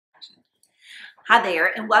Hi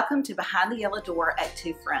there, and welcome to Behind the Yellow Door at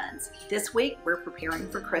Two Friends. This week we're preparing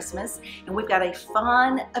for Christmas, and we've got a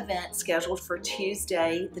fun event scheduled for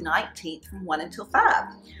Tuesday the 19th from 1 until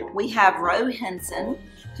 5. We have Row Henson,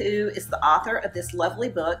 who is the author of this lovely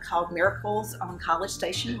book called Miracles on College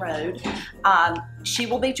Station Road. She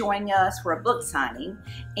will be joining us for a book signing,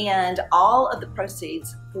 and all of the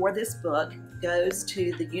proceeds for this book goes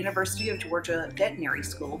to the University of Georgia Veterinary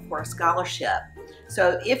School for a scholarship.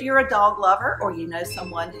 So if you're a dog lover, or you know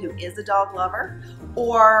someone who is a dog lover,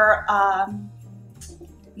 or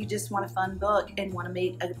you just want a fun book and want to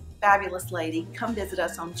meet a fabulous lady, come visit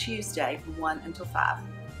us on Tuesday from 1 until 5.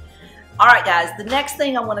 All right, guys, the next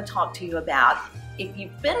thing I want to talk to you about, if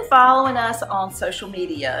you've been following us on social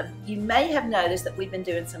media, you may have noticed that we've been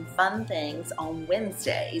doing some fun things on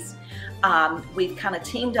Wednesdays. We've kind of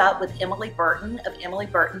teamed up with Emily Burton of Emily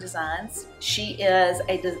Burton Designs. She is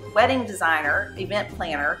a wedding designer, event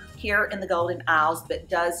planner here in the Golden Isles, but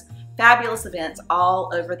does fabulous events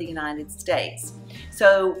all over the United States.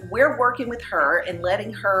 So we're working with her and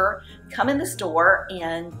letting her come in the store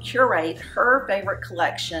and curate her favorite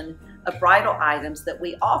collection of bridal items that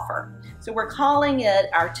we offer. So we're calling it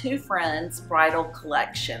our Two Friends Bridal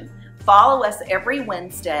Collection. Follow us every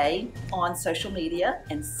Wednesday on social media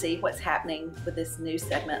and see what's happening with this new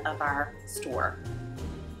segment of our store.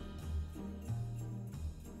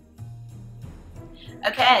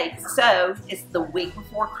 Okay, so it's the week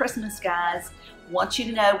before Christmas, guys. Want you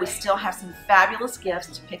to know we still have some fabulous gifts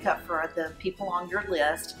to pick up for the people on your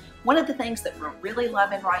list. One of the things that we're really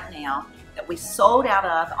loving right now that we sold out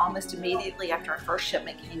of almost immediately after our first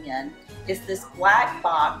shipment came in is this black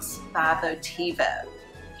box by Votivo.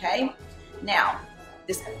 Okay, now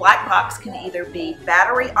this black box can either be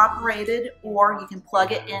battery operated or you can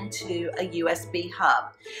plug it into a USB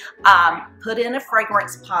hub. Put in a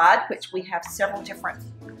fragrance pod, which we have several different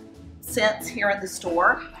scents here in the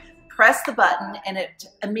store. Press the button and it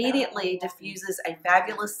immediately diffuses a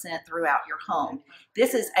fabulous scent throughout your home.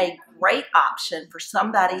 This is a great option for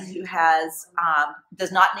somebody who has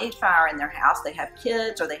does not need fire in their house. They have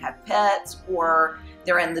kids or they have pets, or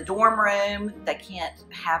they're in the dorm room, they can't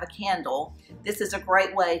have a candle. This is a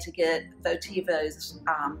great way to get Votivo's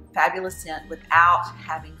fabulous scent without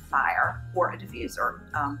having fire or a diffuser,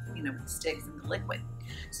 you know, with the sticks and the liquid.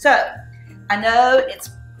 So I know it's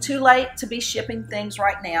too late to be shipping things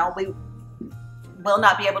right now. We will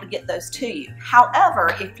not be able to get those to you.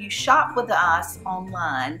 However, if you shop with us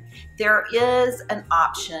online, there is an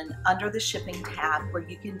option under the shipping tab where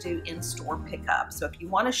you can do in-store pickup. So if you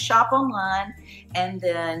want to shop online and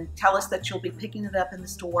then tell us that you'll be picking it up in the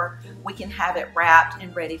store, we can have it wrapped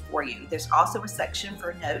and ready for you. There's also a section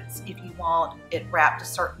for notes. If you want it wrapped a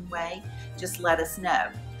certain way, just let us know.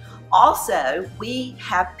 Also, we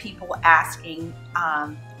have people asking,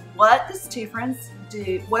 what does Two Friends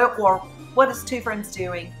do, what is Two Friends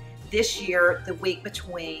doing this year, the week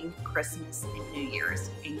between Christmas and New Year's?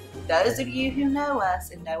 And those of you who know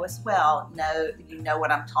us and know us well, you know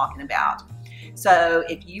what I'm talking about. So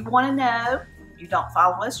if you want to know, you don't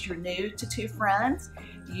follow us, you're new to Two Friends,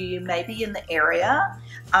 you may be in the area,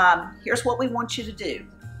 here's what we want you to do.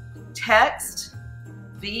 Text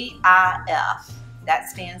VIF, that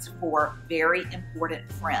stands for Very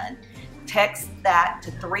Important Friend. Text that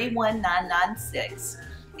to 31996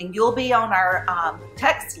 and you'll be on our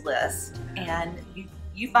text list, and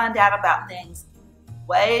you find out about things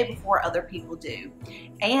way before other people do,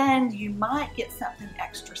 and you might get something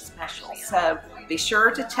extra special. So be sure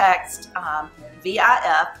to text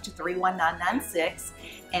VIF to 31996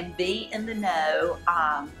 and be in the know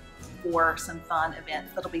for some fun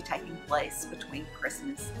events that'll be taking place between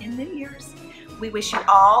Christmas and New Year's. We wish you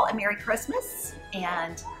all a Merry Christmas,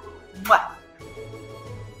 and what?